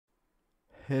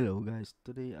Hello guys,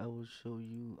 today I will show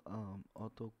you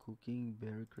auto cooking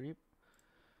berry crepe.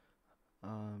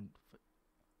 Um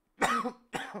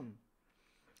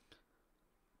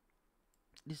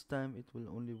this time it will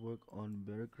only work on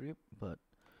berry crepe, but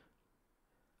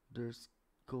there's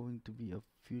going to be a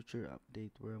future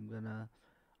update where I'm gonna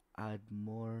add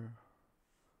more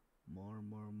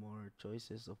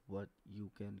choices of what you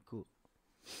can cook.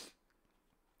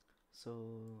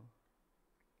 So,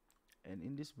 and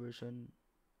in this version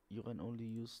you can only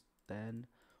use 10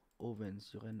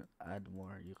 ovens. You can add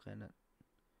more. You cannot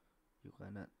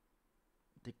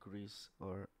decrease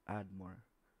or add more.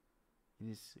 In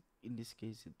this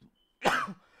case it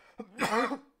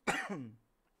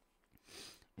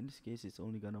in this case it's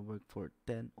only gonna work for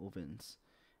 10 ovens,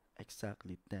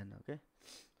 exactly 10. Okay,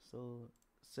 so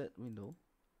set window,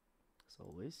 as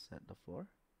always. Set the floor,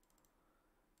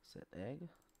 set egg,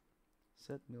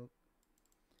 set milk,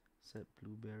 set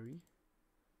blueberry,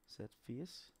 set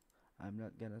fish. I'm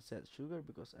not gonna set sugar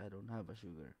because I don't have a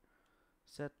sugar.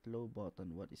 Set low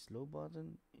button. What is low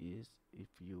button? Is if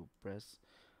you press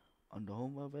on the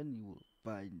home oven, you will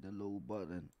find the low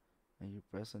button and you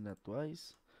press on that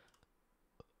twice.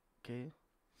 Okay,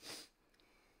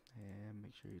 and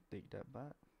make sure you take that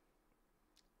back.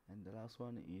 And the last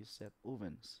one is set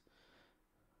ovens.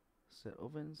 Set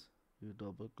ovens, you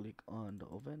double click on the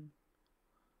oven,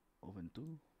 oven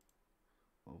 2,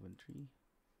 oven 3,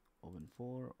 oven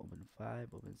 4, oven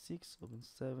 5, oven 6, oven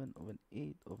 7, oven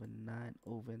 8, oven 9,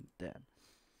 oven 10.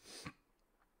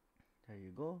 There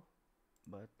you go.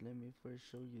 But let me first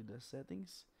show you the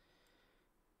settings.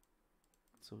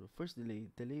 So the first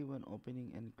delay when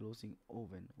opening and closing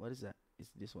oven. What is that?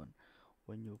 It's this one.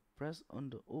 When you press on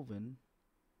the oven,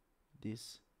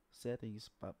 this settings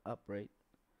pop up, right?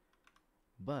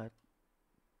 But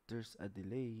there's a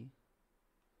delay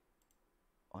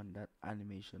on that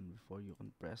animation before you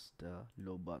can press the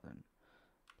low button.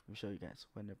 Let me show you guys.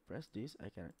 When I press this, I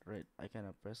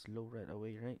cannot press low right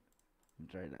away, right? Let me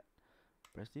try that.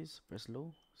 Press this, press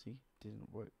low. See,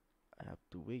 didn't work. I have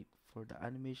to wait for the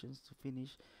animations to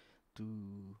finish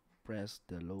to press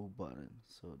the low button.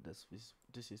 So this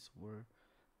is where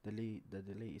the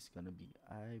delay is gonna be.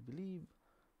 I believe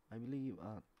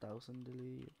 1,000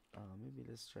 delay. Maybe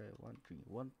let's try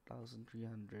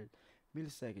 1,300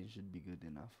 milliseconds should be good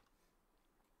enough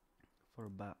for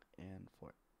back and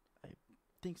forth. I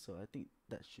think so. I think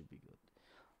that should be good.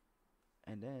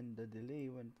 And then the delay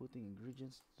when putting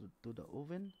ingredients to the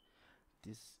oven.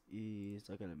 This is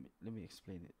okay. Let me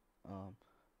explain it.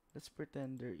 Let's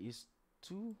pretend there is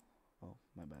two. Oh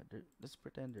my bad. Let's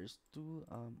pretend there's two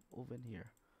oven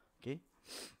here. Okay.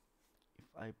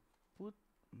 If I put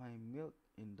my milk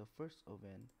in the first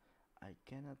oven, I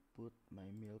cannot put my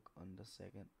milk on the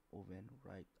second oven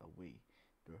right away.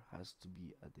 There has to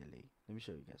be a delay. Let me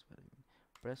show you guys what I mean.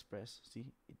 Press,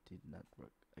 see, it did not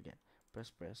work. Again,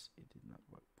 press, it did not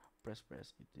work. Press,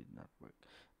 it did not work.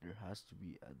 There has to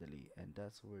be a delay, and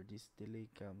that's where this delay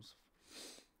comes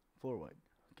forward.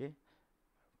 Okay,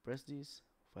 press this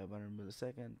 500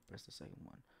 millisecond, press the second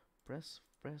one. Press,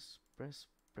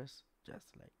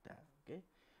 just like that. Okay,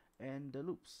 and the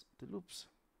loops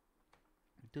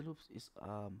is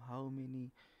how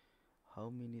many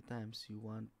times you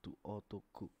want to auto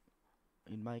cook.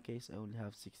 In my case I only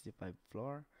have 65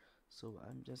 flour, so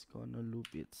I'm just gonna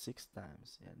loop it 6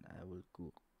 times, and I will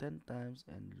cook 10 times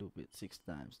and loop it 6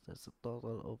 times. That's a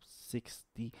total of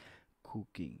 60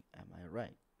 cooking. Am I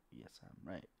right? Yes, I'm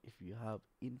right. If you have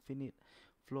infinite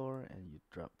flour and you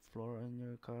drop flour on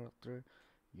your character,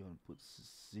 you want to put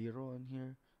 0 on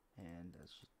here, and that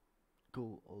should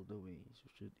go all the way.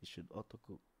 It should auto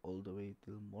cook all the way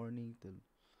till morning, till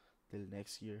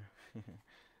next year.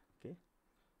 Okay,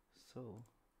 so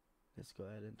let's go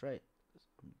ahead and try it.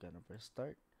 I'm gonna press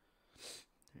start.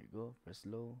 There you go. Press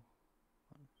low.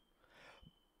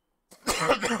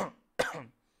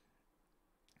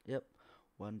 Yep,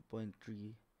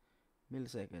 1.3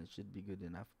 milliseconds should be good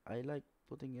enough. I like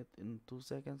putting it in 2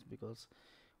 seconds because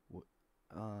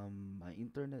my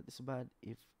internet is bad.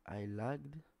 If I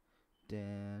lagged,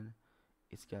 then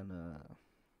it's gonna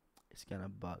it's gonna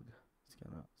bug.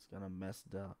 It's gonna mess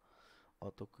the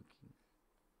auto cooking.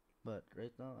 But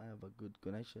right now I have a good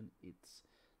connection. It's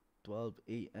 12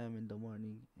 a.m. in the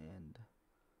morning, and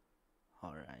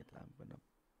alright, I'm gonna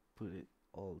put it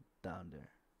all down there.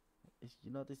 If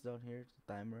you notice down here,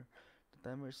 the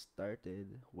timer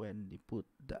started when they put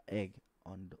the egg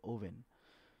on the oven.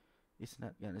 It's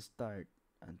not gonna start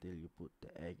until you put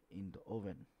the egg in the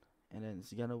oven, and then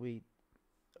it's gonna wait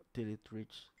till it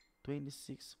reach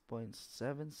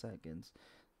 26.7 seconds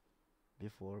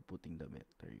before putting the milk.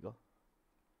 There you go.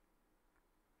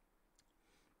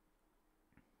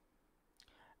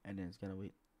 and then it's gonna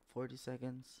wait 40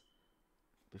 seconds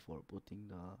before putting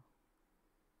the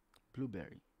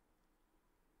blueberry.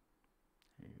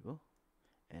 Here you go.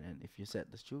 And then if you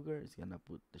set the sugar, it's gonna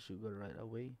put the sugar right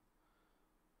away.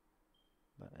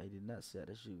 But I did not set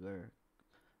the sugar,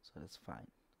 so that's fine.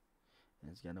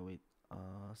 And it's gonna wait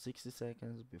 60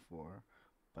 seconds before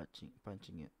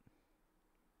punching it.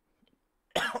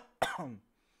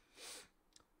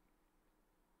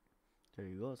 There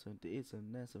you go, 78,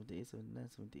 79, 78, 79,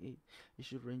 78. It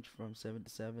should range from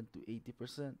 77 to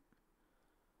 80%.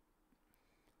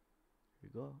 Here you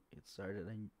go. It started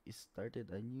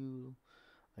a new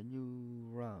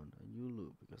round, a new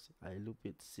loop, because I loop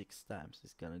it 6 times.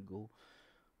 It's gonna go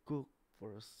cook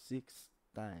for 6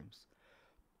 times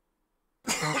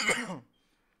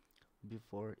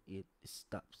before it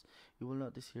stops. You will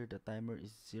notice here the timer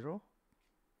is 0.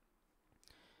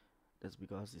 That's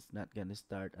because it's not gonna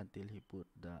start until he put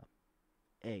the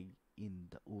egg in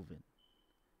the oven.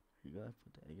 Here you go,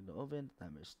 put the egg in the oven, the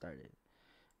timer started.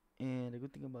 And the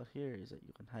good thing about here is that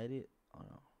you can hide it. Oh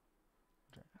no,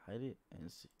 try to hide it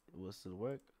and see, it will still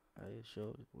work. I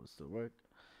show it will still work,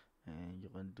 and you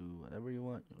can do whatever you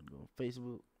want. You can go on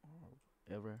Facebook or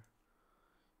whatever.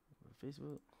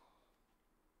 Facebook,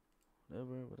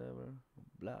 whatever.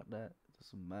 Block that. It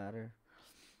doesn't matter.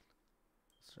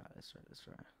 Let's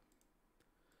try.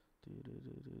 There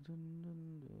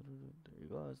you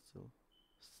go. It's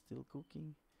still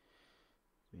cooking.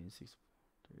 26.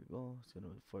 There you go. It's gonna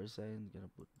wait 4 seconds. Gonna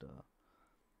put the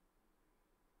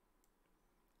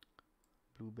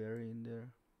blueberry in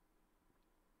there.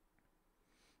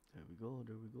 There we go.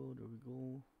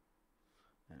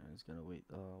 And it's gonna wait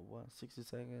 60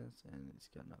 seconds, and it's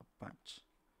gonna punch.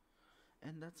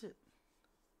 And that's it.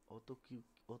 Auto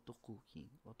cooking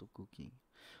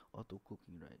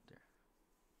right there.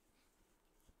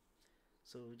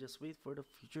 So just wait for the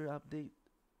future update,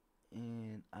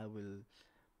 and I will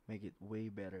make it way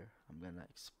better. I'm gonna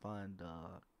expand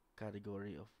the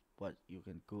category of what you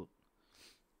can cook,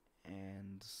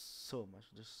 and so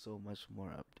much. There's so much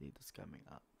more update that's coming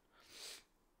up.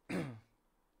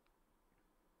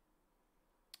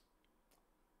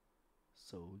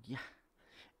 So yeah,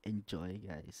 enjoy,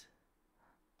 guys.